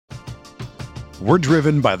We're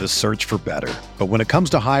driven by the search for better. But when it comes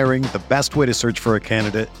to hiring, the best way to search for a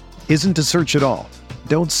candidate isn't to search at all.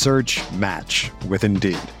 Don't search, match with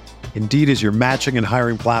Indeed. Indeed is your matching and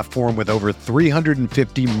hiring platform with over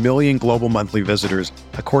 350 million global monthly visitors,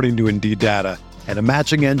 according to Indeed data, and a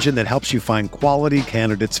matching engine that helps you find quality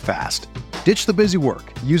candidates fast. Ditch the busy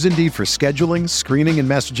work. Use Indeed for scheduling, screening, and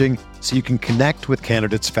messaging so you can connect with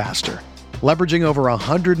candidates faster. Leveraging over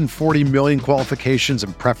 140 million qualifications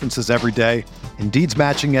and preferences every day, Indeed's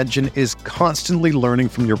matching engine is constantly learning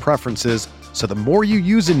from your preferences, so the more you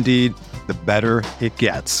use Indeed, the better it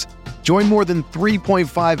gets. Join more than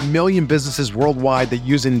 3.5 million businesses worldwide that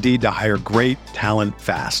use Indeed to hire great talent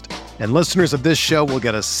fast. And listeners of this show will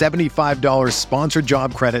get a $75 sponsored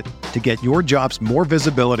job credit to get your jobs more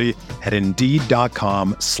visibility at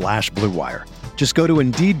Indeed.com/Blue Wire. Just go to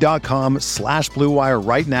Indeed.com/Blue Wire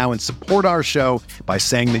right now and support our show by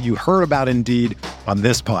saying that you heard about Indeed on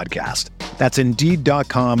this podcast. That's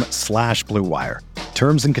Indeed.com/Blue Wire.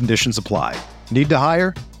 Terms and conditions apply. Need to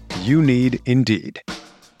hire? You need Indeed.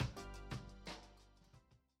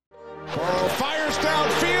 Burrow fires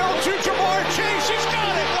downfield to Jamar Chase. He's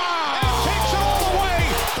got it. Wow. And takes it all the way.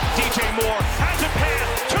 DJ Moore has a pass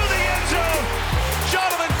to the end zone.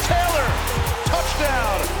 Jonathan Taylor.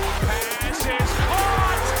 Touchdown. Pass is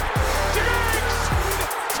caught. Diggs.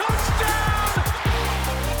 Touchdown.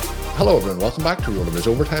 Hello everyone, welcome back to RotoViz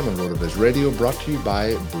Overtime on RotoViz Radio, brought to you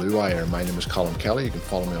by Blue Wire. My name is Colin Kelly. You can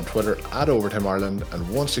follow me on Twitter at Overtime Ireland, and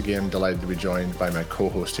once again delighted to be joined by my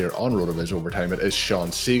co-host here on RotoViz Overtime. It is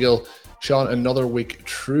Sean Siegel. Sean, another week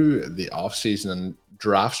through the off-season and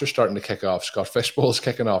drafts are starting to kick off. Scott Fishbowl's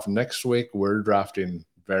kicking off next week. We're drafting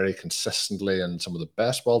very consistently in some of the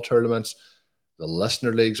best ball tournaments. The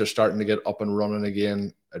listener leagues are starting to get up and running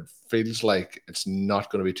again. It feels like it's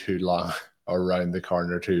not going to be too long around the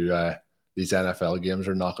corner to these NFL games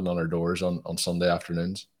are knocking on our doors on Sunday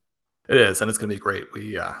afternoons. It is, and it's going to be great.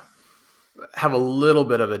 We have a little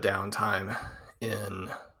bit of a downtime in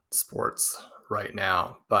sports right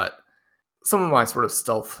now, but some of my sort of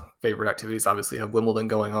stealth favorite activities obviously have Wimbledon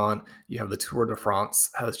going on. You have the Tour de France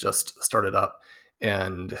has just started up.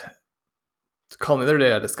 And Colin, the other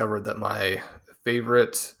day I discovered that my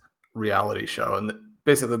favorite reality show, and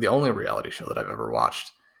basically the only reality show that I've ever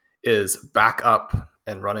watched, is back up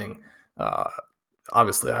and running.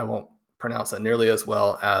 Obviously, I won't pronounce that nearly as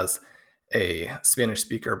well as a Spanish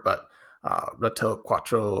speaker, but Reto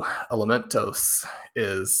Cuatro Elementos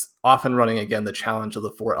is off and running again, the challenge of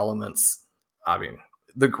the four elements. I mean,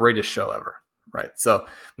 the greatest show ever, right? So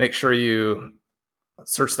make sure you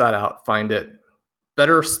search that out, find it.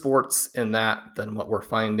 Better sports in that than what we're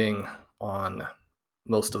finding on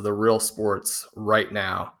most of the real sports right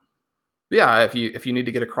now. But yeah, if you need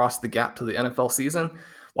to get across the gap to the NFL season,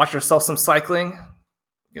 watch yourself some cycling.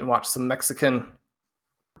 You can watch some Mexican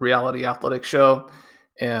reality athletic show.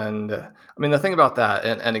 And I mean, the thing about that,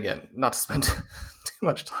 and again, not to spend too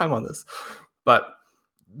much time on this, but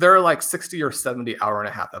there are like 60 or 70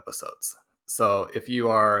 hour-and-a-half episodes. So if you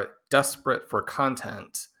are desperate for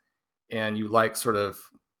content and you like sort of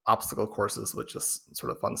obstacle courses with just sort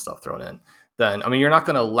of fun stuff thrown in, then, I mean, you're not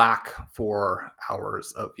going to lack for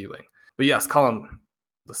hours of viewing. But yes, Colin,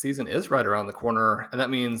 the season is right around the corner, and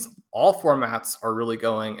that means all formats are really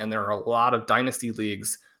going, and there are a lot of dynasty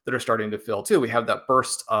leagues that are starting to fill too. We have that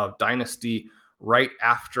burst of dynasty right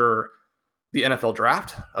after the NFL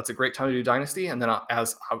draft. That's a great time to do dynasty. And then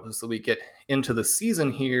as obviously we get into the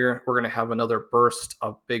season here, we're going to have another burst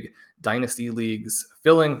of big dynasty leagues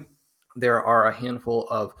filling. There are a handful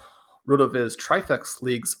of RotoViz Trifex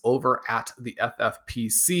leagues over at the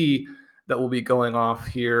FFPC that will be going off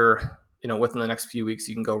here, within the next few weeks.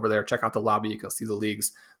 You can go over there, check out the lobby. You can see the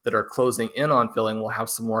leagues that are closing in on filling. We'll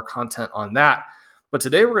have some more content on that. But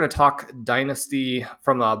today we're going to talk dynasty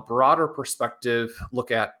from a broader perspective,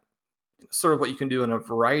 look at sort of what you can do in a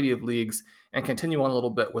variety of leagues, and continue on a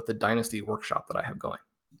little bit with the dynasty workshop that I have going.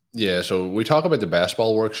 Yeah, so we talk about the best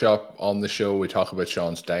ball workshop on the show. We talk about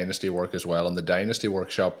Sean's dynasty work as well. And the dynasty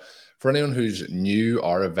workshop, for anyone who's new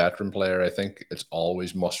or a veteran player, I think it's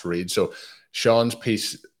always must read. So Sean's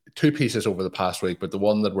piece, two pieces over the past week, but the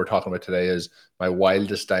one that we're talking about today is my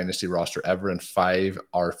wildest dynasty roster ever and 5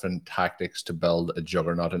 orphan tactics to build a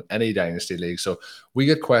juggernaut in any dynasty league. So we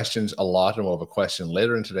get questions a lot, and we'll have a question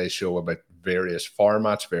later in today's show about various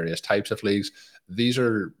formats, various types of leagues. These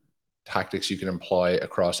are tactics you can employ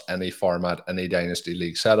across any format, any dynasty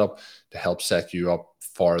league setup to help set you up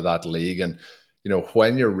for that league. And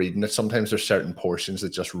when you're reading it, sometimes there's certain portions that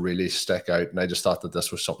just really stick out. And I just thought that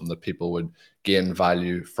this was something that people would gain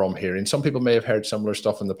value from hearing. Some people may have heard similar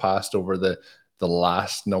stuff in the past over the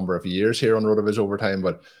last number of years here on RotoViz Overtime,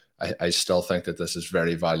 but I still think that this is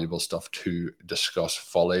very valuable stuff to discuss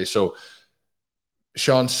fully. So,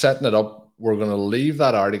 Sean, setting it up, we're going to leave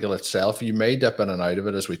that article itself. You may dip in and out of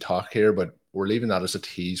it as we talk here, but we're leaving that as a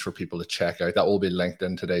tease for people to check out. That will be linked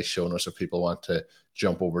in today's show notes if people want to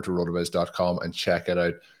jump over to rotoviz.com and check it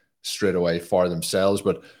out straight away for themselves.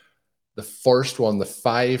 But the first one, the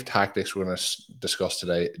 5 tactics we're going to discuss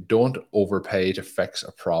today: don't overpay to fix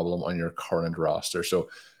a problem on your current roster. So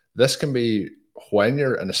this can be when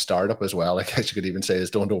you're in a startup as well. I guess you could even say is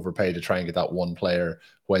don't overpay to try and get that one player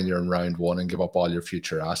when you're in round 1 and give up all your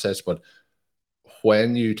future assets. But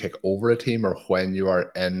when you take over a team, or when you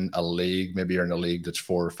are in a league, maybe you're in a league that's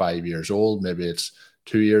 4 or 5 years old, maybe it's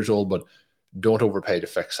 2 years old, but don't overpay to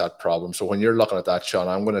fix that problem. So when you're looking at that, Sean,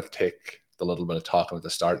 I'm going to take the little bit of talking at the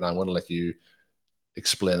start, and I'm going to let you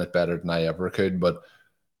explain it better than I ever could. But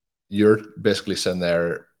you're basically sitting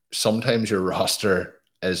there, sometimes your roster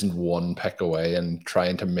isn't one pick away, and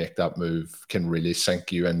trying to make that move can really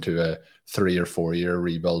sink you into a 3 or 4 year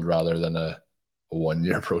rebuild rather than a 1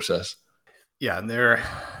 year process. Yeah, and there,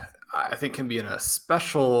 I think, can be in a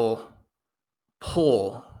special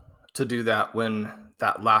pull to do that when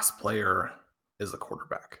that last player is a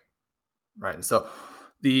quarterback, right? And so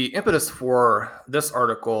the impetus for this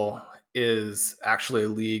article is actually a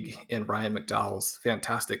league in Brian McDowell's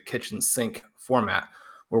fantastic kitchen sink format,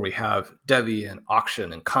 where we have Devy and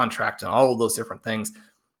auction and contract and all of those different things.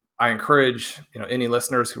 I encourage any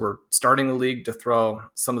listeners who are starting a league to throw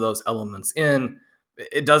some of those elements in.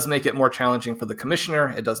 It does make it more challenging for the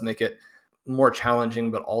commissioner. It does make it more challenging,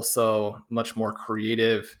 but also much more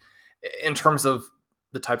creative in terms of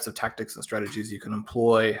the types of tactics and strategies you can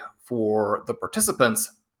employ for the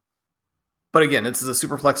participants. But again, this is a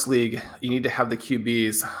super flex league. You need to have the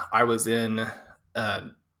QBs. I was in a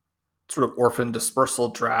sort of orphan dispersal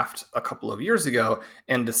draft a couple of years ago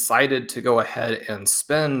and decided to go ahead and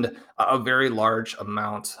spend a very large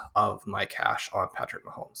amount of my cash on Patrick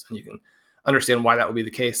Mahomes. And you can understand why that would be the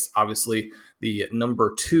case. Obviously, the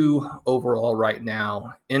number 2 overall right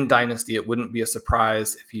now in Dynasty, it wouldn't be a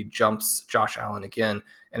surprise if he jumps Josh Allen again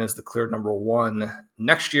and is the clear number 1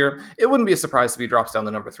 next year. It wouldn't be a surprise if he drops down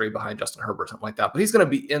to number 3 behind Justin Herbert, something like that. But he's going to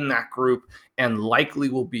be in that group, and likely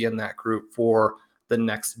will be in that group for the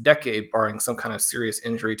next decade, barring some kind of serious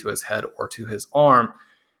injury to his head or to his arm.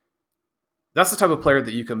 That's the type of player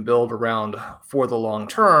that you can build around for the long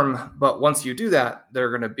term. But once you do that, there are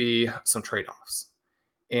going to be some trade-offs.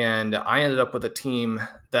 And I ended up with a team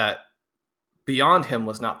that beyond him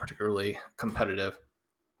was not particularly competitive.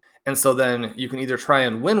 And so then you can either try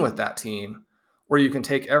and win with that team, or you can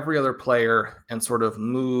take every other player and sort of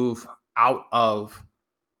move out of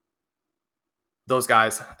those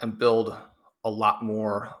guys and build a lot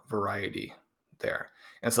more variety there.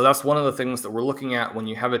 And so that's one of the things that we're looking at when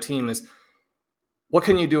you have a team is, what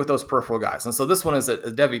can you do with those peripheral guys? And so this one is a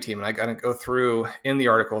Devy team. And I got to go through in the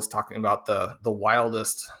articles talking about the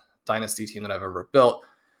wildest Dynasty team that I've ever built.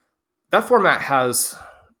 That format has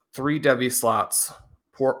 3 Devy slots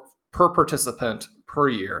per participant per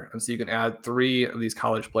year. And so you can add 3 of these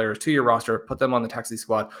college players to your roster, put them on the taxi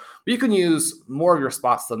squad. But you can use more of your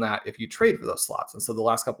spots than that if you trade for those slots. And so the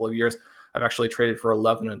last couple of years, I've actually traded for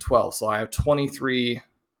 11 and 12. So I have 23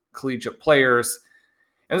 collegiate players.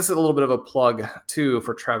 And this is a little bit of a plug, too,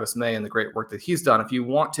 for Travis May and the great work that he's done. If you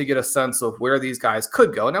want to get a sense of where these guys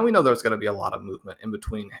could go, now we know there's going to be a lot of movement in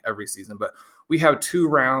between every season, but we have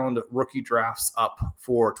 2-round rookie drafts up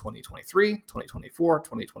for 2023, 2024,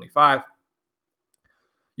 2025.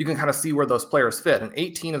 You can kind of see where those players fit. And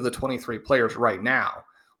 18 of the 23 players right now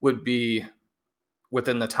would be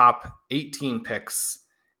within the top 18 picks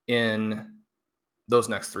in those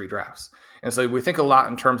next 3 drafts. And so we think a lot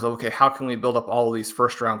in terms of, okay, how can we build up all of these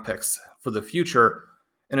first round picks for the future?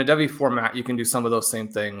 In a Devy format, you can do some of those same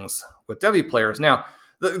things with Devy players. Now,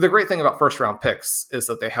 the great thing about first round picks is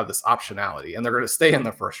that they have this optionality and they're going to stay in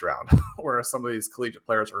the first round, whereas some of these collegiate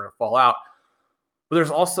players are going to fall out. But there's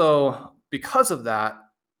also, because of that,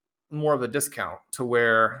 more of a discount to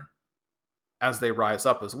where as they rise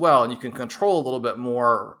up as well, and you can control a little bit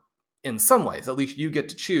more in some ways. At least you get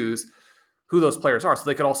to choose who those players are, so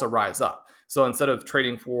they could also rise up. So instead of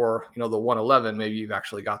trading for, the 111, maybe you've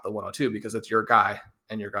actually got the 102 because it's your guy,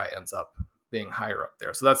 and your guy ends up being higher up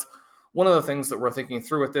there. So that's one of the things that we're thinking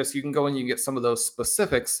through with this. You can go and you can get some of those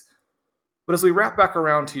specifics. But as we wrap back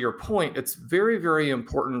around to your point, it's very, very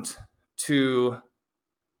important to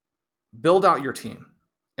build out your team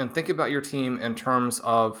and think about your team in terms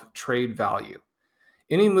of trade value.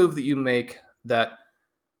 Any move that you make that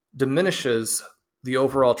diminishes the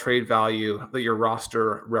overall trade value that your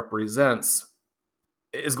roster represents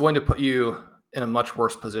is going to put you in a much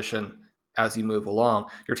worse position as you move along,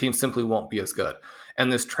 your team simply won't be as good.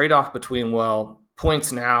 And this trade-off between, well,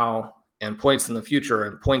 points now and points in the future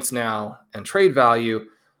and points now and trade value,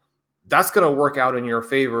 that's going to work out in your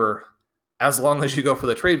favor as long as you go for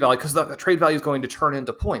the trade value, because the trade value is going to turn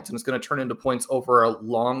into points, and it's going to turn into points over a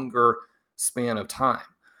longer span of time.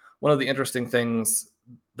 One of the interesting things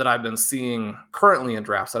that I've been seeing currently in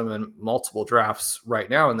drafts, I'm in multiple drafts right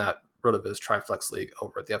now in that RotoViz Triflex League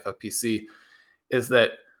over at the FFPC, is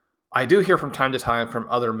that I do hear from time to time from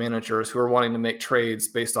other managers who are wanting to make trades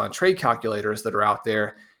based on trade calculators that are out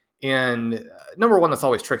there. And number one, that's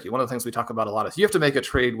always tricky. One of the things we talk about a lot is you have to make a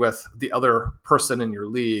trade with the other person in your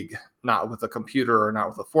league, not with a computer or not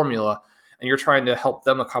with a formula. And you're trying to help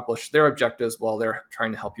them accomplish their objectives while they're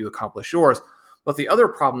trying to help you accomplish yours. But the other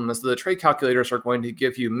problem is that the trade calculators are going to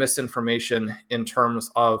give you misinformation in terms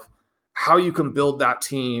of how you can build that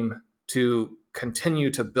team to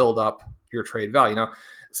continue to build up your trade value. Now,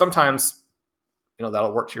 sometimes,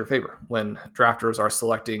 that'll work to your favor when drafters are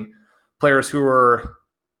selecting players who are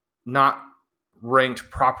not ranked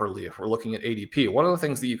properly. If we're looking at ADP, one of the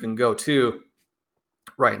things that you can go to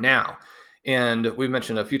right now, and we've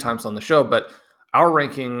mentioned a few times on the show, but our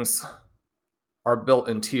rankings are built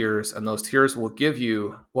in tiers, and those tiers will give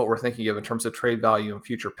you what we're thinking of in terms of trade value and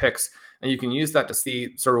future picks. And you can use that to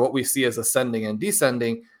see sort of what we see as ascending and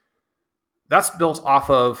descending. That's built off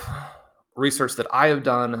of research that I have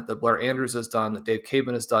done, that Blair Andrews has done, that Dave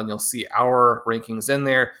Caban has done. You'll see our rankings in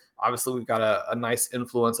there. Obviously, we've got a nice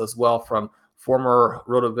influence as well from former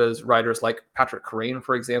RotoViz writers like Patrick Corain,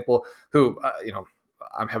 for example, who,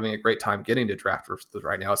 I'm having a great time getting to draft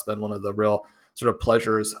right now. It's been one of the real sort of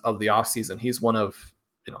pleasures of the offseason. He's one of,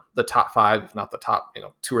 the top 5, if not the top,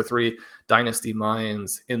 2 or 3 dynasty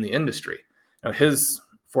minds in the industry. His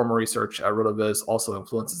former research at RotoViz also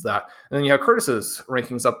influences that. And then you have Curtis's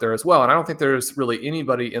rankings up there as well. And I don't think there's really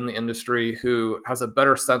anybody in the industry who has a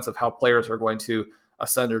better sense of how players are going to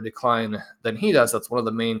ascend or decline than he does. That's one of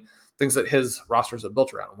the main things that his rosters are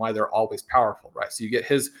built around and why they're always powerful, right? So you get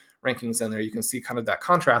his rankings in there. You can see kind of that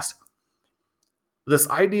contrast. This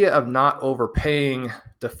idea of not overpaying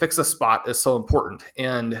to fix a spot is so important.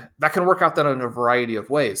 And that can work out then in a variety of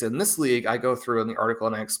ways. In this league, I go through in the article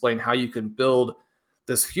and I explain how you can build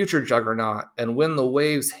this future juggernaut. And when the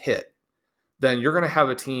waves hit, then you're going to have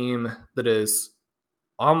a team that is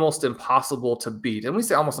almost impossible to beat. And we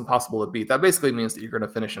say almost impossible to beat. That basically means that you're going to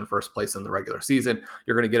finish in first place in the regular season.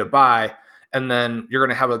 You're going to get a bye, and then you're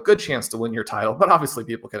going to have a good chance to win your title. But obviously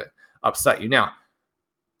people can upset you. Now,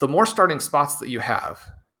 the more starting spots that you have,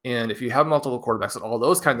 and if you have multiple quarterbacks and all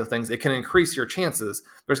those kinds of things, it can increase your chances.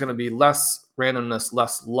 There's going to be less randomness,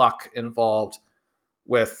 less luck involved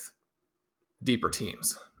with deeper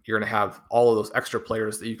teams. You're going to have all of those extra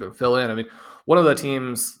players that you can fill in. I mean, one of the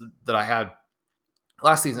teams that I had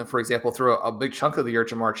last season, for example, through a big chunk of the year,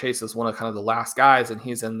 Jamar Chase is one of kind of the last guys, and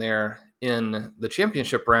he's in there in the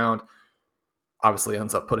championship round. Obviously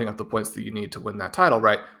ends up putting up the points that you need to win that title,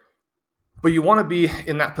 right? But you want to be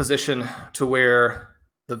in that position to where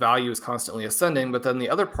the value is constantly ascending. But then the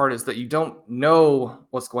other part is that you don't know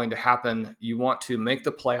what's going to happen. You want to make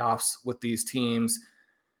the playoffs with these teams.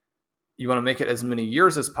 You want to make it as many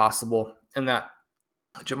years as possible. And that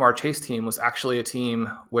Jamar Chase team was actually a team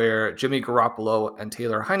where Jimmy Garoppolo and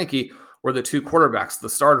Taylor Heineke were the 2 quarterbacks, the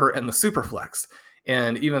starter and the super flex.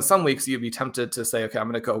 And even some weeks you'd be tempted to say, okay, I'm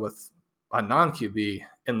going to go with a non-QB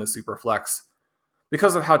in the super flex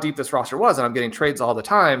because of how deep this roster was. And I'm getting trades all the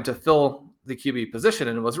time to fill the QB position.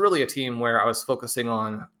 And it was really a team where I was focusing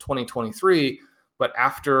on 2023. But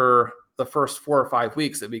after the first 4 or 5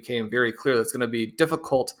 weeks, it became very clear that it's going to be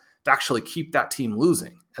difficult to actually keep that team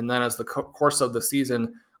losing. And then as the course of the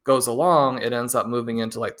season goes along, it ends up moving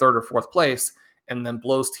into like 3rd or 4th place and then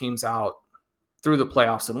blows teams out through the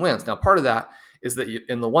playoffs and wins. Now, part of that is that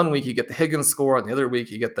in the one week you get the Higgins score, and the other week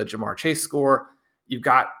you get the Jamar Chase score. You've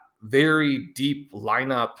got very deep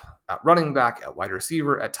lineup at running back, at wide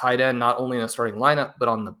receiver, at tight end, not only in a starting lineup, but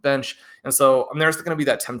on the bench. And so there's going to be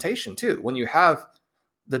that temptation too, when you have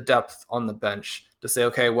the depth on the bench to say,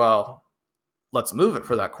 okay, well, let's move it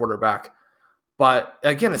for that quarterback. But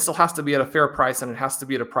again, it still has to be at a fair price, and it has to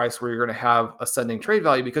be at a price where you're going to have ascending trade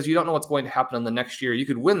value, because you don't know what's going to happen in the next year. You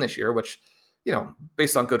could win this year, which,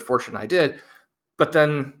 based on good fortune, I did. But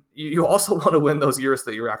then you also want to win those years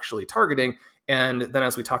that you're actually targeting. And then,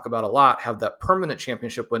 as we talk about a lot, have that permanent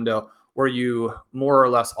championship window where you more or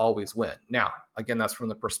less always win. Now, again, that's from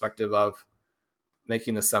the perspective of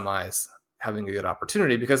making the semis, having a good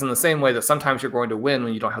opportunity, because in the same way that sometimes you're going to win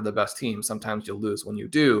when you don't have the best team, sometimes you'll lose when you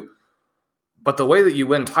do. But the way that you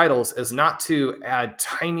win titles is not to add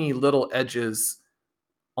tiny little edges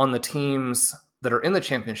on the team's that are in the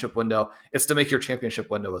championship window, it's to make your championship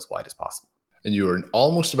window as wide as possible. And you were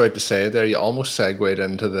almost about to say it there. You almost segued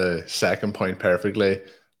into the second point perfectly.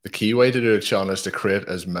 The key way to do it, Sean, is to create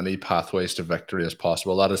as many pathways to victory as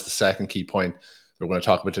possible. That is the second key point we're going to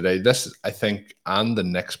talk about today. This, I think, and the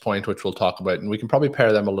next point, which we'll talk about, and we can probably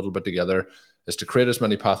pair them a little bit together, is to create as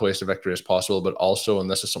many pathways to victory as possible, but also, and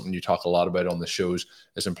this is something you talk a lot about on the shows,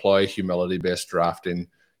 is employ humility-based drafting,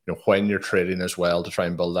 when you're trading as well, to try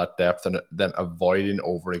and build that depth, and then avoiding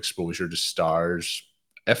overexposure to stars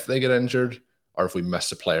if they get injured or if we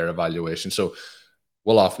miss a player evaluation. So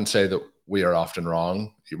we'll often say that we are often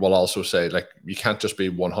wrong. We'll also say, you can't just be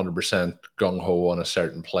 100% gung-ho on a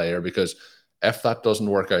certain player, because if that doesn't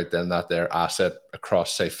work out, then that their asset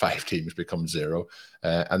across, say, 5 teams becomes 0.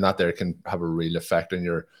 And that there can have a real effect on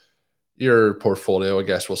your portfolio, I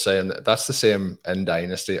guess we'll say. And that's the same in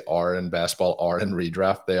Dynasty or in best ball or in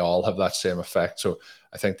redraft. They all have that same effect. So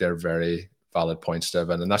I think they're very valid points to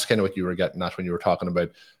have in. And that's kind of what you were getting at when you were talking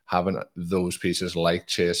about having those pieces like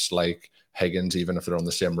Chase, like Higgins, even if they're on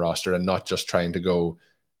the same roster, and not just trying to go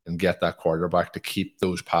and get that quarterback, to keep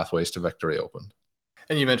those pathways to victory open.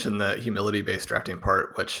 And you mentioned the humility-based drafting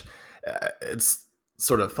part, which it's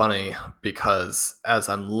sort of funny because as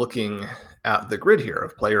I'm looking at the grid here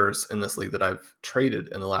of players in this league that I've traded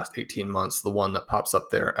in the last 18 months, the one that pops up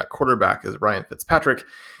there at quarterback is Ryan Fitzpatrick.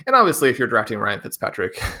 And obviously, if you're drafting Ryan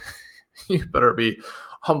Fitzpatrick, you better be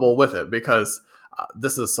humble with it, because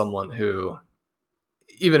this is someone who,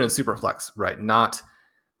 even in Superflex, right, not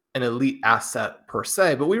an elite asset per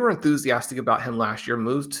se, but we were enthusiastic about him last year,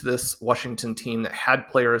 moved to this Washington team that had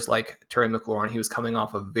players like Terry McLaurin. He was coming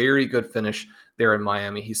off a very good finish there in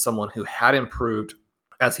Miami. He's someone who had improved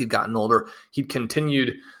as he'd gotten older. He'd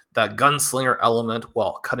continued that gunslinger element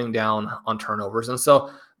while cutting down on turnovers. And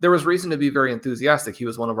so there was reason to be very enthusiastic. He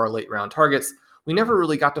was one of our late round targets. We never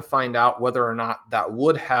really got to find out whether or not that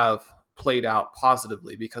would have played out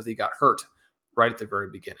positively, because he got hurt right at the very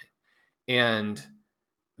beginning. And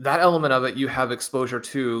that element of it you have exposure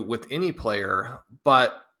to with any player,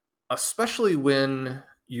 but especially when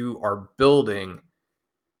you are building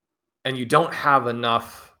and you don't have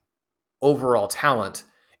enough overall talent,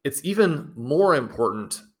 it's even more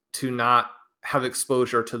important to not have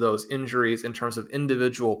exposure to those injuries in terms of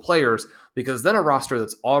individual players, because then a roster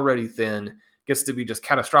that's already thin gets to be just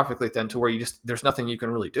catastrophically thin, to where there's nothing you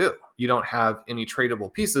can really do. You don't have any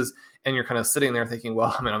tradable pieces, and you're kind of sitting there thinking,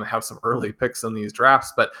 well, I'm going to have some early picks in these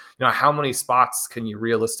drafts, but how many spots can you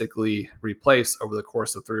realistically replace over the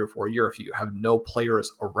course of 3 or 4 years if you have no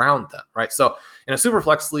players around them, right? So in a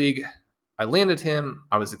Superflex league, I landed him.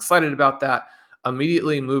 I was excited about that.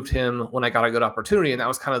 Immediately moved him when I got a good opportunity, and that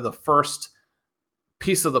was kind of the first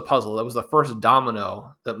piece of the puzzle. That was the first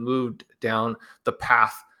domino that moved down the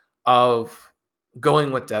path of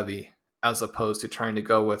going with Devi, as opposed to trying to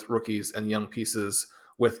go with rookies and young pieces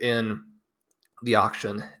within the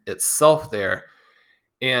auction itself there.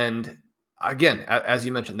 And again, as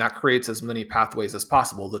you mentioned, that creates as many pathways as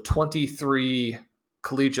possible. The 23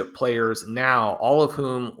 collegiate players now, all of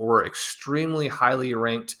whom were extremely highly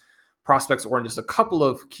ranked prospects, or in just a couple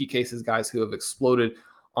of key cases, guys who have exploded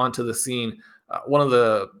onto the scene. One of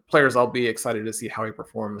the players I'll be excited to see how he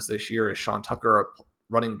performs this year is Sean Tucker,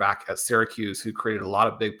 running back at Syracuse, who created a lot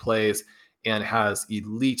of big plays and has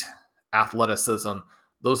elite athleticism.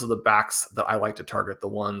 Those are the backs that I like to target, the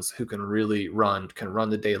ones who can really can run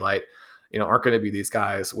the daylight, aren't going to be these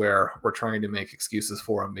guys where we're trying to make excuses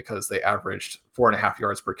for them because they averaged 4.5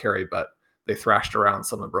 yards per carry, but they thrashed around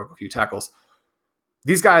some and broke a few tackles.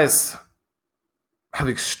 These guys have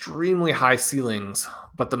extremely high ceilings,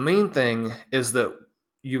 but the main thing is that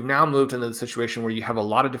you've now moved into the situation where you have a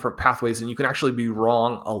lot of different pathways and you can actually be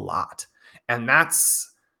wrong a lot. And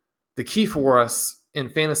that's the key for us in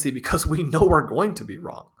fantasy, because we know we're going to be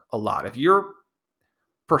wrong a lot. If you're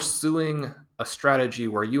pursuing a strategy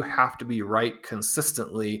where you have to be right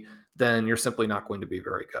consistently, then you're simply not going to be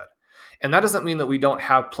very good. And that doesn't mean that we don't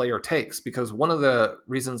have player takes, because one of the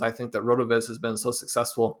reasons I think that RotoViz has been so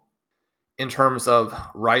successful in terms of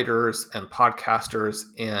writers and podcasters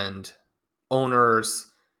and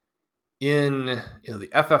owners in the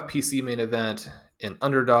FFPC main event, in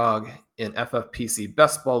Underdog, in FFPC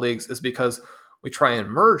best ball leagues, is because we try and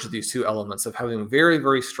merge these two elements of having very,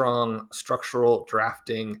 very strong structural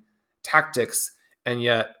drafting tactics and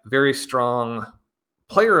yet very strong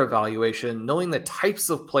player evaluation, knowing the types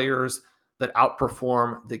of players that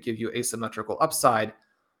outperform, that give you asymmetrical upside.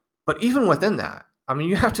 But even within that,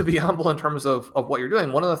 you have to be humble in terms of what you're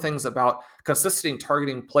doing. One of the things about consistently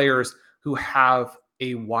targeting players who have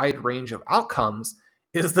a wide range of outcomes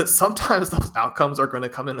is that sometimes those outcomes are going to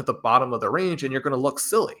come in at the bottom of the range and you're going to look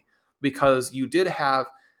silly because you did have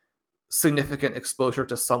significant exposure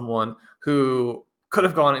to someone who could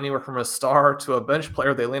have gone anywhere from a star to a bench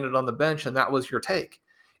player. They landed on the bench, and that was your take.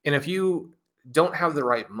 And if you don't have the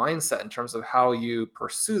right mindset in terms of how you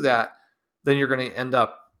pursue that, then you're going to end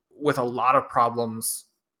up with a lot of problems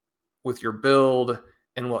with your build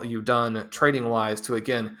and what you've done trading wise to,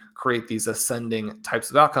 again, create these ascending types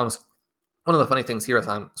of outcomes. One of the funny things here as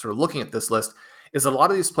I'm sort of looking at this list is that a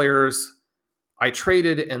lot of these players I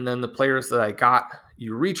traded, and then the players that I got,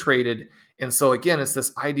 you retraded. And so again, it's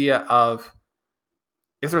this idea of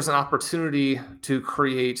if there's an opportunity to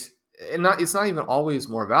create, and it's not even always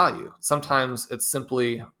more value. Sometimes it's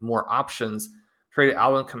simply more options. Traded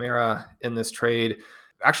Alvin Kamara in this trade.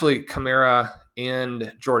 Actually, Kamara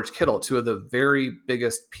and George Kittle, two of the very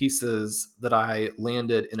biggest pieces that I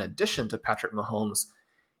landed in addition to Patrick Mahomes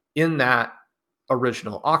in that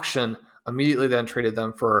original auction. Immediately then traded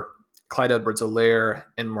them for Clyde Edwards-Helaire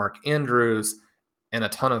and Mark Andrews and a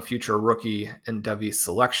ton of future rookie and Devy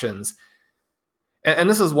selections. And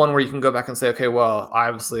this is one where you can go back and say, okay, well,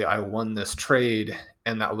 obviously I won this trade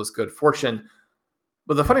and that was good fortune.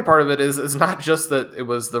 But the funny part of it is not just that it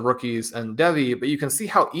was the rookies and Devy, but you can see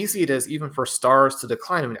how easy it is even for stars to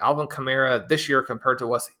decline. I mean, Alvin Kamara this year compared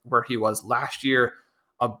to where he was last year,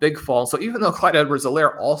 a big fall. So even though Clyde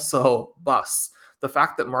Edwards-Helaire also busts, the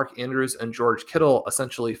fact that Mark Andrews and George Kittle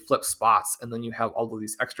essentially flip spots, and then you have all of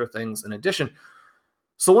these extra things in addition.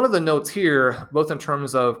 So one of the notes here, both in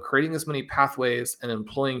terms of creating as many pathways and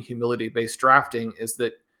employing humility-based drafting, is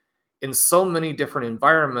that in so many different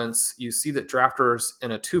environments, you see that drafters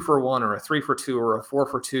in a 2-for-1 or a 3-for-2 or a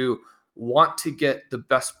 4-for-2 want to get the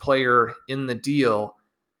best player in the deal.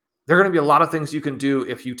 There are going to be a lot of things you can do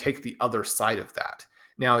if you take the other side of that.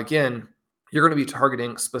 Now, again, you're going to be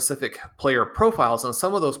targeting specific player profiles, and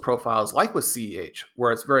some of those profiles, like with CEH,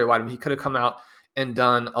 where it's very wide. I mean, he could have come out and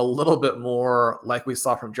done a little bit more like we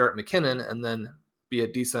saw from Jarrett McKinnon and then be a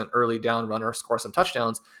decent early down runner, score some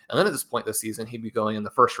touchdowns. And then at this point this season, he'd be going in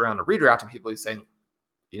the first round of redraft, and people would be saying,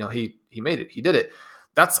 you know, he made it. He did it.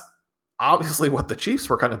 That's obviously what the Chiefs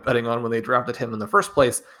were kind of betting on when they drafted him in the first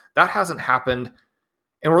place. That hasn't happened.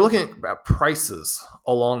 And we're looking at prices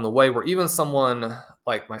along the way where even someone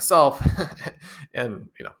like myself and,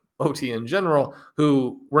 you know, OT in general,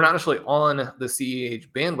 who were not necessarily on the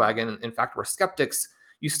CEH bandwagon, in fact, we're skeptics,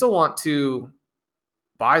 you still want to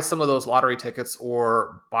buy some of those lottery tickets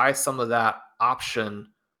or buy some of that option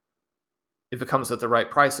if it comes at the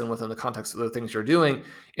right price and within the context of the things you're doing.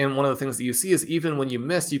 And one of the things that you see is even when you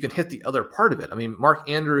miss, you can hit the other part of it. I mean, Mark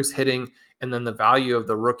Andrews hitting and then the value of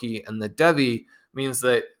the rookie and the Devy means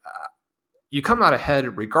that you come out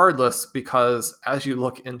ahead regardless, because as you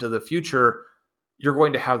look into the future, you're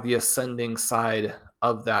going to have the ascending side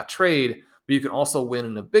of that trade, but you can also win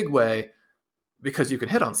in a big way because you can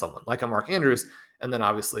hit on someone like a Mark Andrews, and then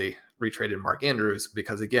obviously retraded Mark Andrews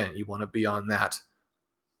because, again, you want to be on that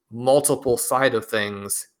multiple side of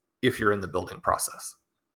things if you're in the building process.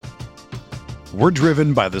 We're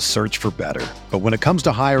driven by the search for better, but when it comes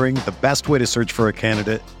to hiring, the best way to search for a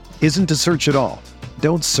candidate isn't to search at all.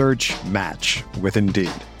 Don't search, match with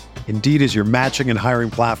Indeed. Indeed is your matching and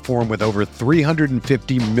hiring platform with over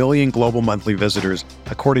 350 million global monthly visitors,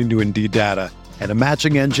 according to Indeed data, and a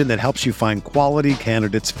matching engine that helps you find quality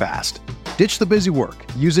candidates fast. Ditch the busy work.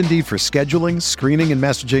 Use Indeed for scheduling, screening, and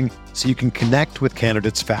messaging so you can connect with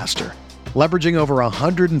candidates faster. Leveraging over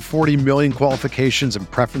 140 million qualifications and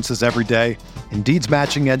preferences every day, Indeed's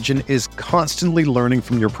matching engine is constantly learning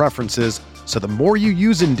from your preferences, so the more you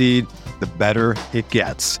use Indeed, the better it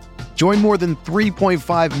gets. Join more than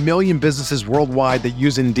 3.5 million businesses worldwide that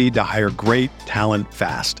use Indeed to hire great talent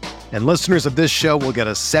fast. And listeners of this show will get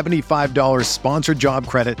a $75 sponsored job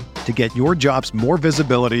credit to get your jobs more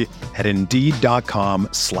visibility at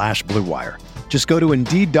Indeed.com/Blue Wire. Just go to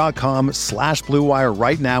Indeed.com/Blue Wire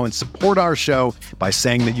right now and support our show by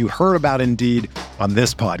saying that you heard about Indeed on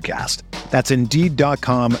this podcast. That's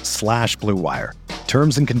Indeed.com/Blue Wire.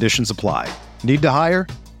 Terms and conditions apply. Need to hire?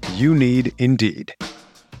 You need Indeed.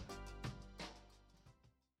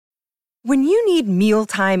 When you need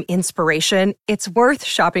mealtime inspiration, it's worth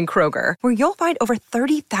shopping Kroger, where you'll find over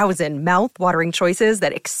 30,000 mouth-watering choices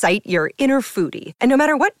that excite your inner foodie. And no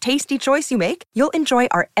matter what tasty choice you make, you'll enjoy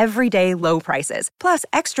our everyday low prices, plus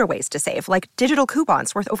extra ways to save, like digital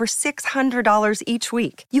coupons worth over $600 each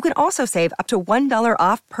week. You can also save up to $1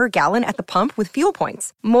 off per gallon at the pump with fuel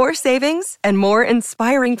points. More savings and more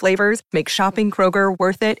inspiring flavors make shopping Kroger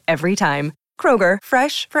worth it every time. Kroger,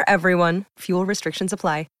 fresh for everyone. Fuel restrictions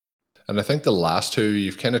apply. And I think the last two,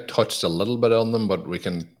 you've kind of touched a little bit on them, but we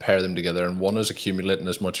can pair them together. And one is accumulating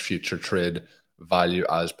as much future trade value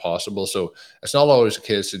as possible. So it's not always a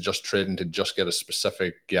case of just trading to just get a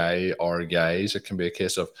specific guy or guys. It can be a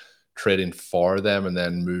case of trading for them and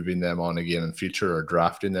then moving them on again in future, or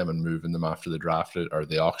drafting them and moving them after the draft or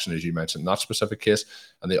the auction, as you mentioned, in that specific case.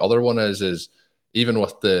 And the other one is even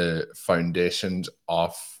with the foundations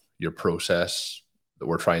of your process that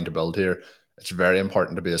we're trying to build here, it's very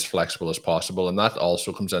important to be as flexible as possible. And that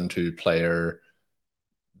also comes into players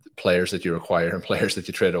that you acquire and players that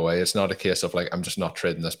you trade away. It's not a case of like, I'm just not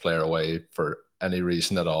trading this player away for any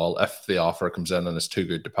reason at all. If the offer comes in and it's too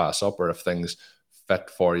good to pass up, or if things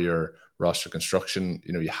fit for your roster construction,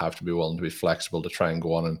 you have to be willing to be flexible to try and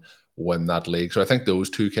go on and win that league. So I think those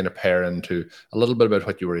two kind of pair into a little bit about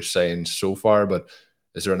what you were saying so far, but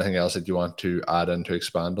is there anything else that you want to add in to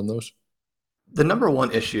expand on those? The number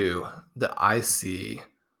one issue that I see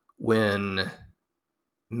when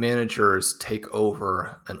managers take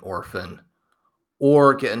over an orphan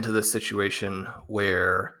or get into the situation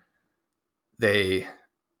where they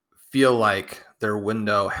feel like their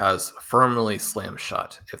window has firmly slammed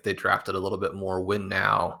shut if they drafted a little bit more win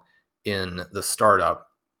now in the startup,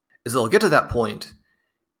 is they'll get to that point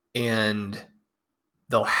and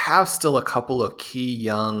they'll have still a couple of key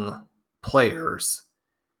young players,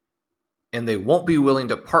 and they won't be willing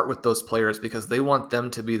to part with those players because they want them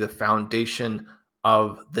to be the foundation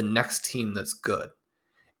of the next team that's good.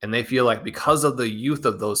 And they feel like because of the youth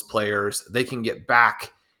of those players, they can get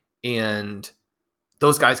back and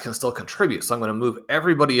those guys can still contribute. So I'm going to move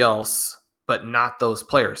everybody else, but not those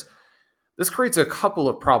players. This creates a couple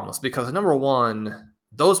of problems because, number one,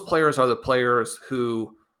 those players are the players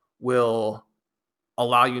who will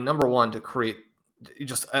allow you, number one, to create,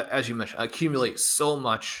 just as you mentioned, accumulate so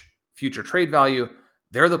much future trade value.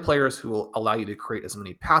 They're the players who will allow you to create as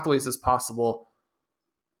many pathways as possible.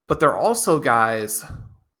 But they're also guys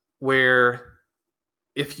where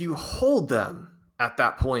if you hold them at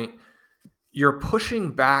that point, you're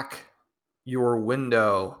pushing back your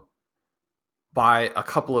window by a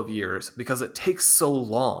couple of years because it takes so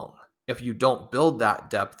long if you don't build that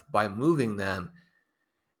depth by moving them.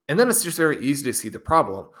 And then it's just very easy to see the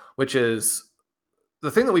problem, which is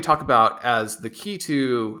the thing that we talk about as the key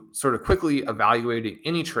to sort of quickly evaluating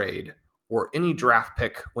any trade or any draft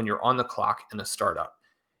pick when you're on the clock in a startup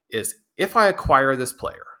is, if I acquire this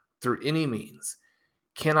player through any means,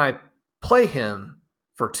 can I play him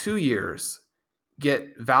for 2 years,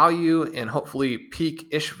 get value and hopefully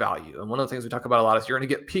peak-ish value? And one of the things we talk about a lot is you're going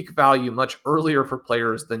to get peak value much earlier for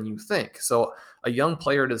players than you think. So a young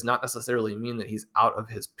player does not necessarily mean that he's out of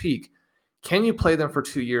his peak. Can you play them for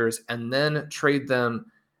 2 years and then trade them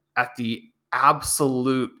at the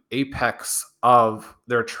absolute apex of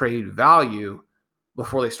their trade value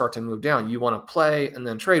before they start to move down? You want to play and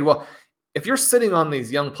then trade. Well, if you're sitting on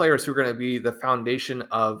these young players who are going to be the foundation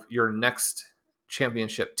of your next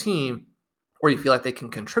championship team, or you feel like they can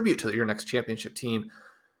contribute to your next championship team,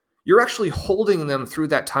 you're actually holding them through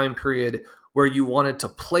that time period where you wanted to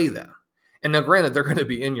play them. And now, granted, they're going to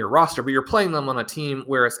be in your roster, but you're playing them on a team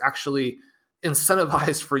where it's actually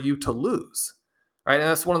incentivized for you to lose, right? And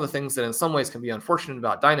that's one of the things that in some ways can be unfortunate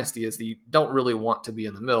about Dynasty, is that you don't really want to be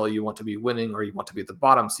in the middle. You want to be winning, or you want to be at the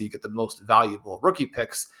bottom, so you get the most valuable rookie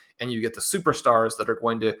picks and you get the superstars that are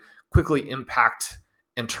going to quickly impact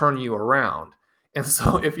and turn you around. And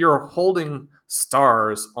so if you're holding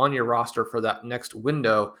stars on your roster for that next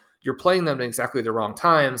window, you're playing them at exactly the wrong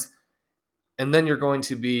times. And then you're going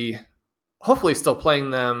to be hopefully still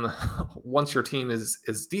playing them once your team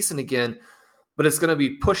is decent again, but it's going to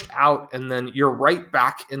be pushed out. And then you're right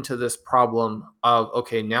back into this problem of,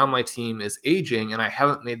 okay, now my team is aging and I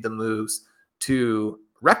haven't made the moves to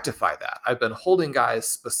rectify that. I've been holding guys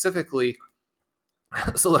specifically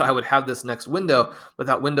so that I would have this next window, but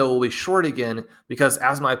that window will be short again because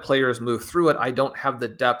as my players move through it, I don't have the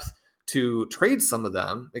depth to trade some of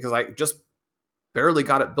them because I just barely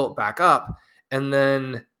got it built back up. And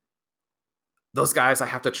then those guys I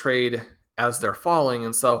have to trade as they're falling.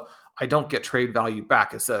 And so I don't get trade value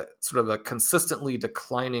back. It's a sort of a consistently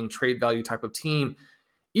declining trade value type of team,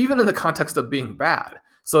 even in the context of being bad.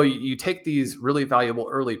 So you take these really valuable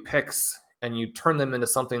early picks and you turn them into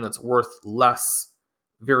something that's worth less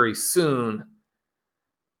very soon.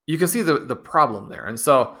 You can see the problem there. And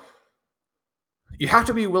so you have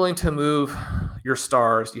to be willing to move your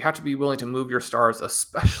stars. You have to be willing to move your stars,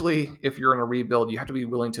 especially if you're in a rebuild. You have to be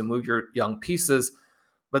willing to move your young pieces.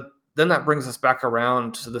 But then that brings us back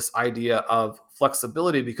around to this idea of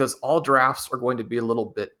flexibility, because all drafts are going to be a little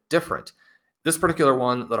bit different. This particular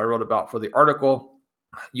one that I wrote about for the article,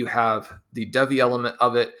 you have the Devi element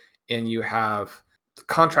of it and you have the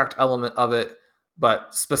contract element of it.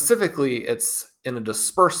 But specifically, it's in a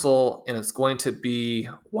dispersal, and it's going to be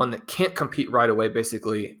one that can't compete right away,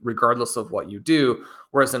 basically, regardless of what you do.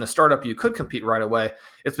 Whereas in a startup, you could compete right away.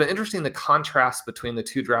 It's been interesting, the contrast between the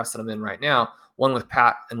two drafts that I'm in right now, one with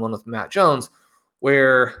Pat and one with Matt Jones,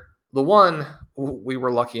 where the one, we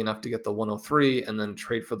were lucky enough to get the 103 and then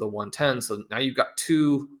trade for the 110. So now you've got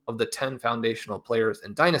 2 of the 10 foundational players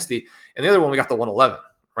in Dynasty. And the other one, we got the 111,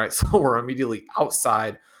 right? So we're immediately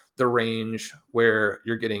outside the range where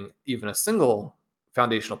you're getting even a single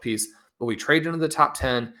foundational piece, but we trade into the top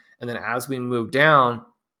 10. And then as we move down,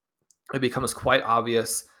 it becomes quite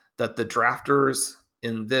obvious that the drafters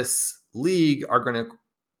in this league are going to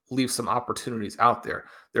leave some opportunities out there.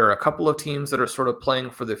 There are a couple of teams that are sort of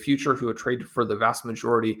playing for the future who have traded for the vast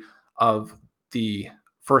majority of the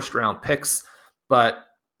first round picks, but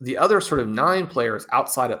the other sort of 9 players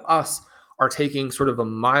outside of us are taking sort of a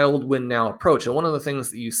mild win now approach. And one of the things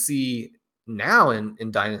that you see now in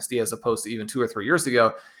Dynasty, as opposed to even 2 or 3 years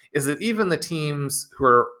ago, is that even the teams who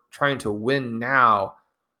are trying to win now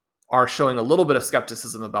are showing a little bit of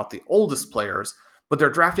skepticism about the oldest players, but they're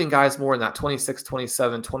drafting guys more in that 26,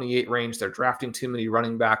 27, 28 range. They're drafting too many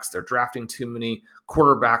running backs. They're drafting too many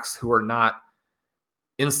quarterbacks who are not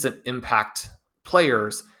instant impact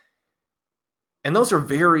players. And those are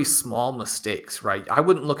very small mistakes, right? I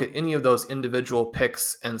wouldn't look at any of those individual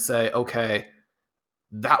picks and say, okay,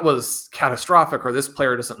 that was catastrophic, or this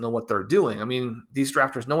player doesn't know what they're doing. I mean, these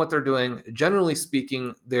drafters know what they're doing. Generally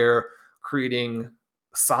speaking, they're creating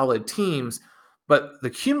solid teams, but the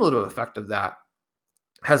cumulative effect of that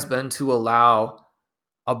has been to allow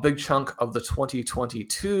a big chunk of the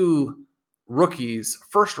 2022 rookies,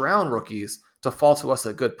 first round rookies, to fall to us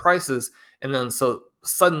at good prices. And then so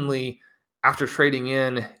suddenly, after trading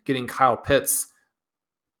in, getting Kyle Pitts,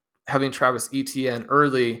 having Travis Etienne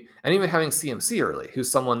early, and even having CMC early,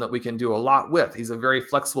 who's someone that we can do a lot with. He's a very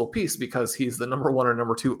flexible piece because he's the number 1 or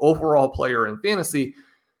number 2 overall player in fantasy.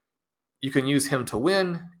 You can use him to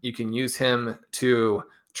win. You can use him to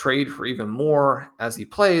trade for even more as he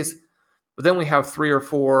plays. But then we have 3 or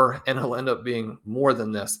 4, and he'll end up being more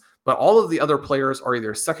than this. But all of the other players are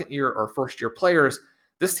either second-year or first-year players.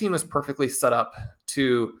 This team is perfectly set up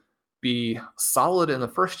to be solid in the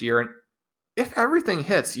first year. And if everything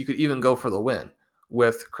hits, you could even go for the win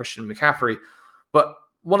with Christian McCaffrey. But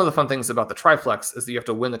one of the fun things about the triflex is that you have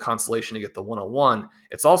to win the constellation to get the 101.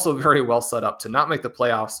 It's also very well set up to not make the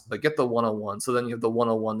playoffs, but get the 101. So then you have the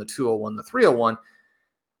 101, the 201, the 301.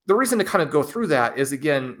 The reason to kind of go through that is,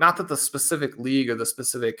 again, not that the specific league or the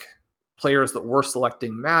specific players that we're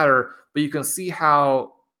selecting matter, but you can see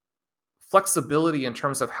how flexibility in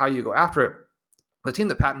terms of how you go after it. The team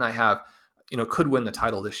that Pat and I have, could win the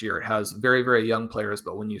title this year. It has very, very young players,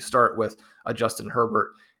 but when you start with a Justin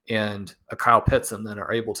Herbert and a Kyle Pitts and then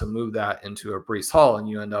are able to move that into a Breece Hall, and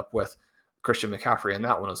you end up with Christian McCaffrey in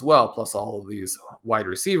that one as well, plus all of these wide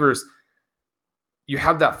receivers, you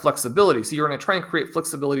have that flexibility. So you're going to try and create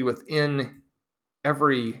flexibility within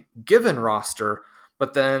every given roster,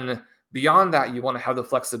 but then beyond that, you want to have the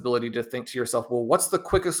flexibility to think to yourself, well, what's the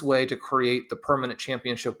quickest way to create the permanent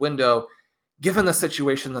championship window given the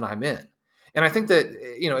situation that I'm in? And I think that,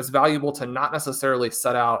 it's valuable to not necessarily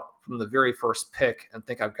set out from the very first pick and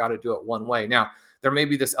think I've got to do it one way. Now, there may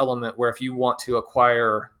be this element where if you want to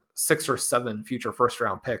acquire 6 or 7 future first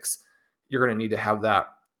round picks, you're going to need to have that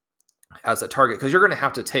as a target, because you're going to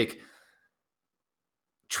have to take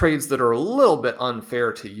trades that are a little bit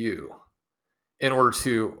unfair to you in order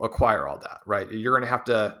to acquire all that, right? You're going to have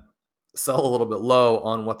to sell a little bit low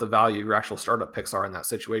on what the value of your actual startup picks are in that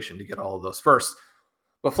situation to get all of those first.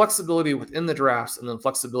 But flexibility within the drafts, and then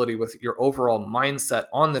flexibility with your overall mindset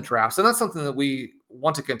on the drafts. And that's something that we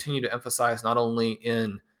want to continue to emphasize, not only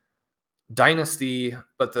in Dynasty,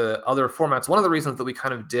 but the other formats. One of the reasons that we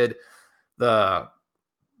kind of did the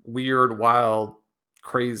weird, wild,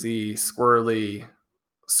 crazy, squirrely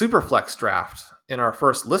Superflex draft in our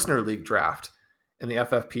first listener league draft in the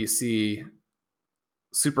FFPC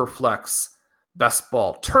Superflex Best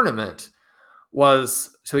Ball Tournament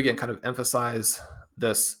was to, again, kind of emphasize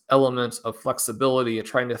this element of flexibility and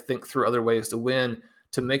trying to think through other ways to win,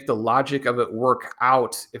 to make the logic of it work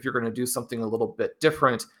out. If you're going to do something a little bit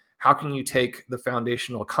different, how can you take the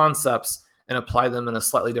foundational concepts and apply them in a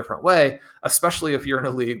slightly different way, especially if you're in a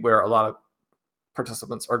league where a lot of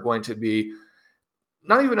participants are going to be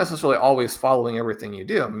not even necessarily always following everything you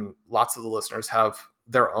do. I mean, lots of the listeners have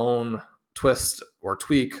their own twist or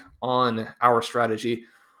tweak on our strategy,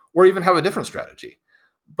 or even have a different strategy,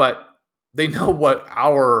 but they know what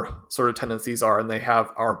our sort of tendencies are, and they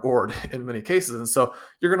have our board in many cases. And so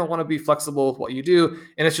you're going to want to be flexible with what you do.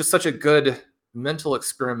 And it's just such a good mental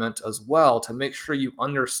experiment as well to make sure you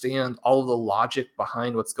understand all of the logic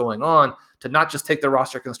behind what's going on, to not just take the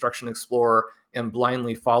roster construction explorer and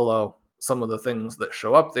blindly follow some of the things that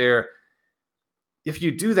show up there. If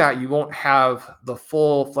you do that, you won't have the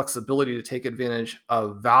full flexibility to take advantage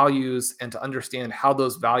of values and to understand how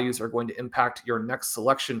those values are going to impact your next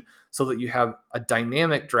selection, so that you have a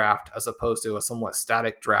dynamic draft as opposed to a somewhat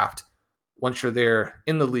static draft once you're there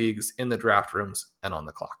in the leagues, in the draft rooms, and on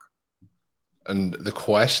the clock. And the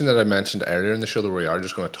question that I mentioned earlier in the show that we are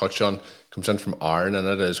just going to touch on comes in from Aaron, and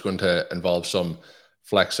it is going to involve some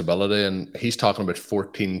flexibility. And he's talking about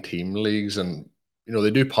 14 team leagues, and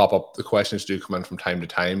they do pop up. The questions do come in from time to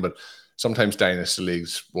time, but sometimes dynasty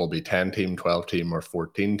leagues will be 10 team, 12 team, or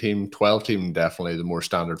 14 team. 12 team, definitely the more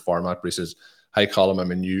standard format. But he says, "Hi, Colin.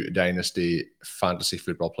 I'm a new dynasty fantasy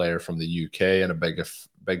football player from the UK and a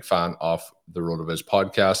big fan of the Road of His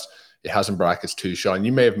podcast." He has in brackets too, Sean.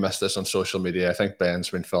 You may have missed this on social media. I think Ben's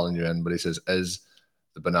been filling you in, but he says, "Is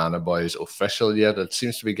the Banana Boys official yet?" It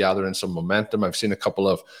seems to be gathering some momentum. I've seen a couple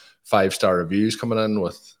of 5-star reviews coming in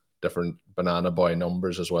with different Banana Boy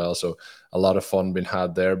numbers as well. So a lot of fun being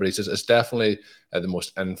had there. But he says it's definitely the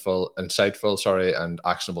most insightful, and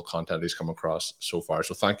actionable content he's come across so far.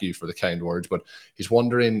 So thank you for the kind words. But he's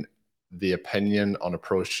wondering the opinion on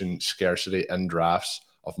approaching scarcity in drafts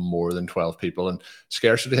of more than 12 people. And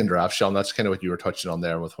scarcity in drafts, Sean, that's kind of what you were touching on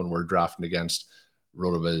there with when we're drafting against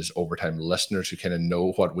Rotoviz overtime listeners who kind of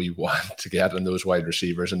know what we want to get in those wide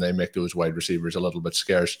receivers, and they make those wide receivers a little bit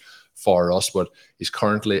scarce for us. But he's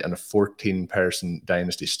currently in a 14-person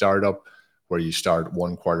dynasty startup where you start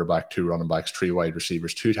 1 quarterback, 2 running backs, 3 wide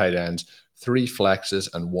receivers, 2 tight ends, 3 flexes,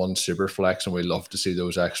 and 1 super flex. And we love to see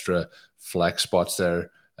those extra flex spots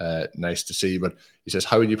there. Nice to see. But he says,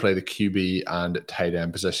 how would you play the QB and tight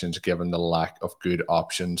end positions given the lack of good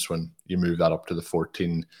options when you move that up to the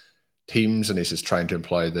 14 teams? And he's just trying to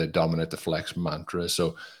employ the dominate the flex mantra.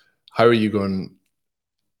 So how are you going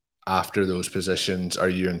after those positions? Are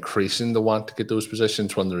you increasing the want to get those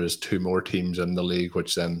positions when there is 2 more teams in the league,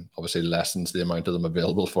 which then obviously lessens the amount of them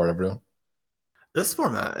available for everyone? This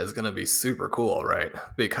format is going to be super cool, right?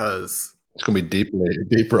 Because it's going to be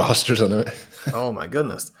deep rosters on it. Oh my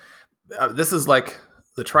goodness. This is like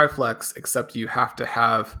the triflex, except you have to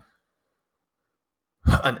have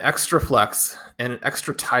an extra flex and an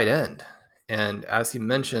extra tight end. And as he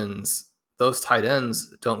mentions, those tight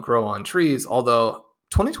ends don't grow on trees, although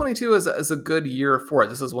 2022 is a good year for it.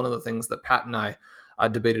 This is one of the things that Pat and I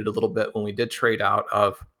debated a little bit when we did trade out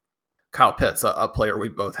of Kyle Pitts, a player we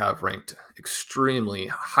both have ranked extremely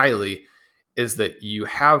highly, is that you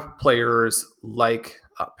have players like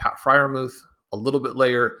Pat Freiermuth a little bit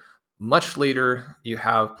later. Much later, you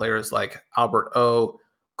have players like Albert O,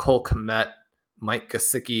 Cole Kmet, Mike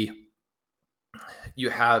Gesicki. You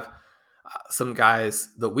have some guys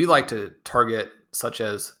that we like to target, such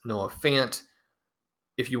as Noah Fant.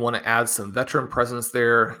 If you want to add some veteran presence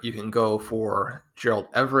there, you can go for Gerald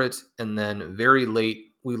Everett. And then very late,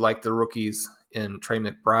 we like the rookies in Trey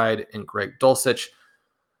McBride and Greg Dulcich.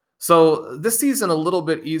 So this season, a little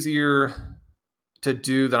bit easier to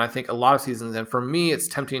do than I think a lot of seasons. And for me, it's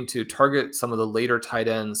tempting to target some of the later tight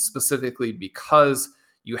ends specifically because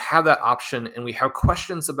you have that option, and we have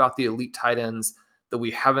questions about the elite tight ends that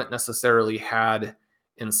we haven't necessarily had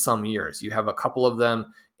in some years. You have a couple of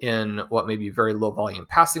them in what may be very low volume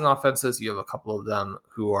passing offenses. You have a couple of them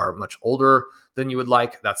who are much older than you would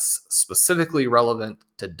like. That's specifically relevant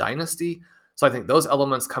to Dynasty. So I think those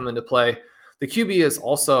elements come into play. The QB is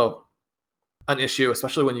also an issue,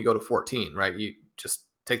 especially when you go to 14, right? You just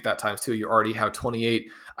take that times 2. You already have 28.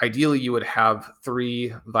 Ideally, you would have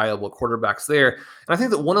 3 viable quarterbacks there. And I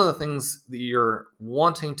think that one of the things that you're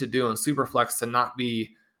wanting to do in Superflex to not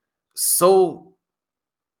be so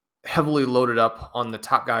heavily loaded up on the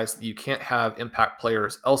top guys that you can't have impact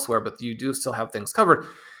players elsewhere, but you do still have things covered,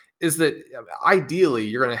 is that ideally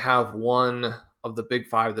you're going to have one of the big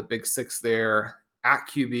 5, the big 6 there at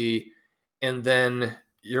QB, and then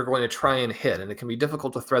you're going to try and hit. And it can be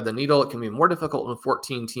difficult to thread the needle. It can be more difficult in a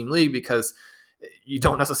 14-team league because you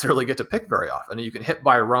don't necessarily get to pick very often. You can hit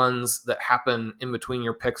by runs that happen in between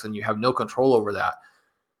your picks, and you have no control over that.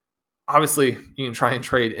 Obviously, you can try and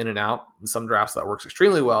trade in and out. In some drafts, that works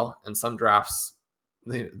extremely well. In some drafts,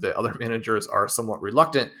 the other managers are somewhat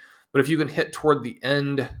reluctant. But if you can hit toward the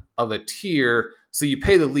end of a tier, so you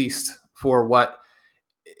pay the least for what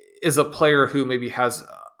is a player who maybe has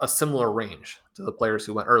a similar range to the players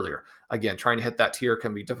who went earlier. Again, trying to hit that tier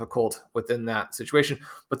can be difficult within that situation.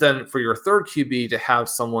 But then for your third QB to have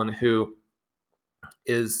someone who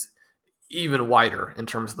is even wider in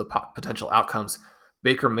terms of the potential outcomes,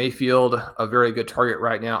 Baker Mayfield, a very good target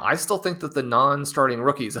right now. I still think that the non-starting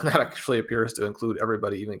rookies, and that actually appears to include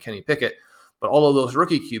everybody, even Kenny Pickett, but all of those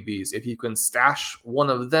rookie QBs, if you can stash one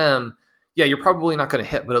of them, yeah, you're probably not going to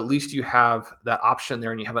hit, but at least you have that option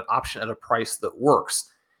there, and you have an option at a price that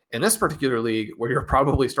works. In this particular league, where you're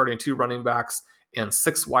probably starting 2 running backs and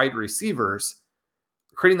 6 wide receivers,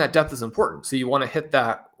 creating that depth is important. So you want to hit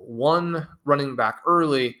that 1 running back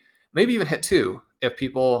early, maybe even hit 2 if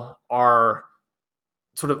people are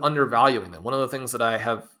sort of undervaluing them. One of the things that I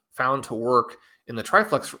have found to work in the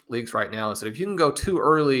Triflex leagues right now is that if you can go too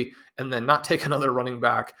early and then not take another running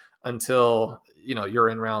back until you're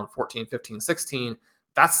in round 14, 15, 16,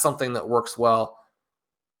 that's something that works well.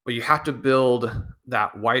 But you have to build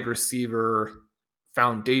that wide receiver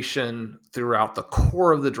foundation throughout the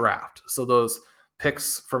core of the draft. So those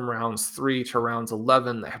picks from rounds 3 to rounds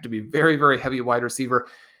 11, they have to be very, very heavy wide receiver.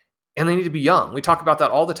 And they need to be young. We talk about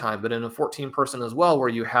that all the time, but in a 14-person as well, where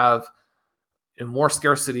you have more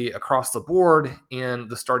scarcity across the board and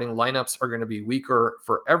the starting lineups are going to be weaker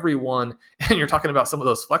for everyone. And you're talking about some of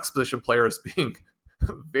those flex position players being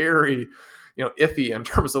very, iffy in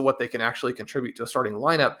terms of what they can actually contribute to a starting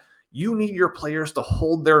lineup. You need your players to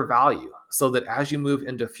hold their value so that as you move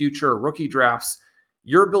into future rookie drafts,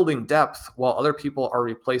 you're building depth while other people are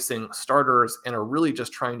replacing starters and are really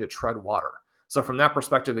just trying to tread water. So from that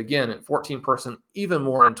perspective, again, at 14-person, even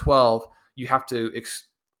more in 12, you have to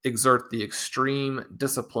exert the extreme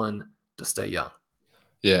discipline to stay young.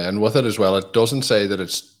 Yeah, and with it as well, it doesn't say that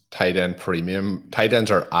it's tight end premium. Tight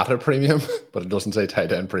ends are at a premium, but it doesn't say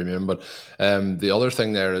tight end premium. But the other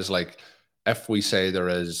thing there is, like, if we say there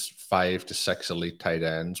is 5 to 6 elite tight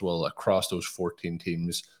ends, well, across those 14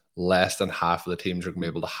 teams, less than half of the teams are going to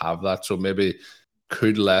be able to have that. So maybe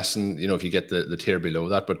could lessen, if you get the tier below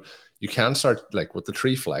that. But you can start, like with the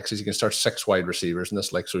 3 flexes, you can start 6 wide receivers in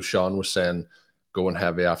this. Like, so Sean was saying, going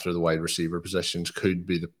heavy after the wide receiver positions could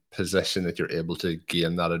be the position that you're able to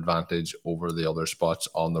gain that advantage over the other spots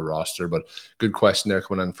on the roster. But good question there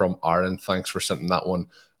coming in from Aaron. Thanks for sending that one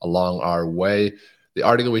along our way. The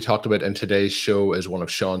article we talked about in today's show is one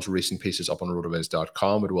of Sean's recent pieces up on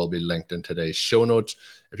rotoviz.com. It will be linked in today's show notes.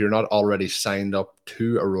 If you're not already signed up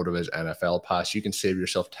to a Rotoviz NFL Pass, you can save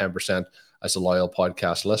yourself 10% as a loyal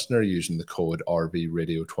podcast listener using the code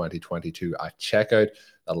RVRadio2022 at checkout.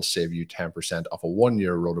 That'll save you 10% off a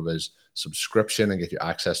 1-year Rotoviz subscription and get you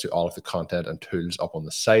access to all of the content and tools up on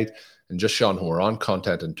the site. And just Sean, when we're on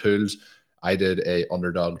content and tools, I did a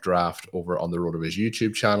underdog draft over on the Rotoviz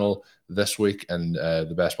YouTube channel this week, and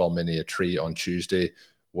the Best Ball Mini a tree on Tuesday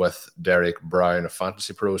with Derek Brown of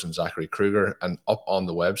Fantasy Pros and Zachary Kruger. And up on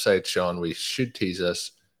the website, Sean, we should tease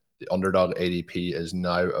this. The underdog ADP is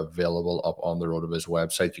now available up on the Rotoviz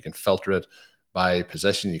website. You can filter it by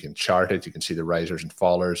position. You can chart it. You can see the risers and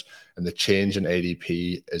fallers. And the change in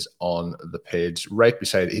ADP is on the page right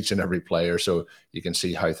beside each and every player. So you can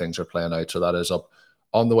see how things are playing out. So that is up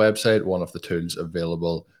on the website, one of the tools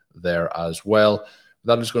available there as well.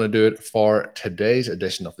 That is going to do it for today's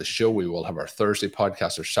edition of the show. We will have our Thursday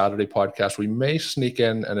podcast or Saturday podcast. We may sneak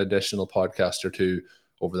in an additional podcast or two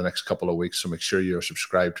over the next couple of weeks, so make sure you're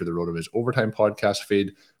subscribed to the Rotoviz Overtime podcast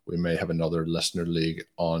feed. We may have another listener league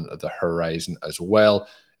on the horizon as well.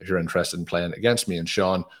 If you're interested in playing against me and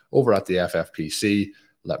Sean over at the FFPC,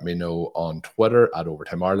 let me know on Twitter at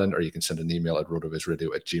Overtime Ireland, or you can send an email at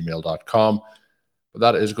rotovizradio@gmail.com. But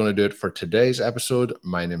that is going to do it for today's episode.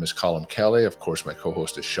 My name is Colin Kelly. Of course, my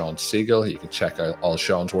co-host is Sean Siegel. You can check out all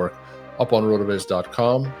Sean's work up on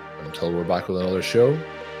rotoviz.com. Until we're back with another show,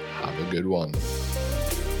 have a good one.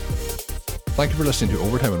 Thank you for listening to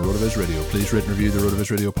Overtime on Rotoviz Radio. Please rate and review the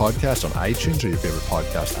Rotoviz Radio podcast on iTunes or your favorite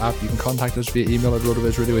podcast app. You can contact us via email at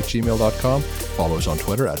rotovizradio@gmail.com. Follow us on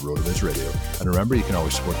Twitter at Rotoviz Radio. And remember, you can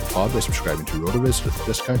always support the pod by subscribing to Rotoviz with a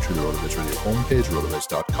discount through the Rotoviz Radio homepage,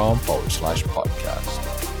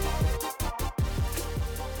 rotoviz.com/podcast.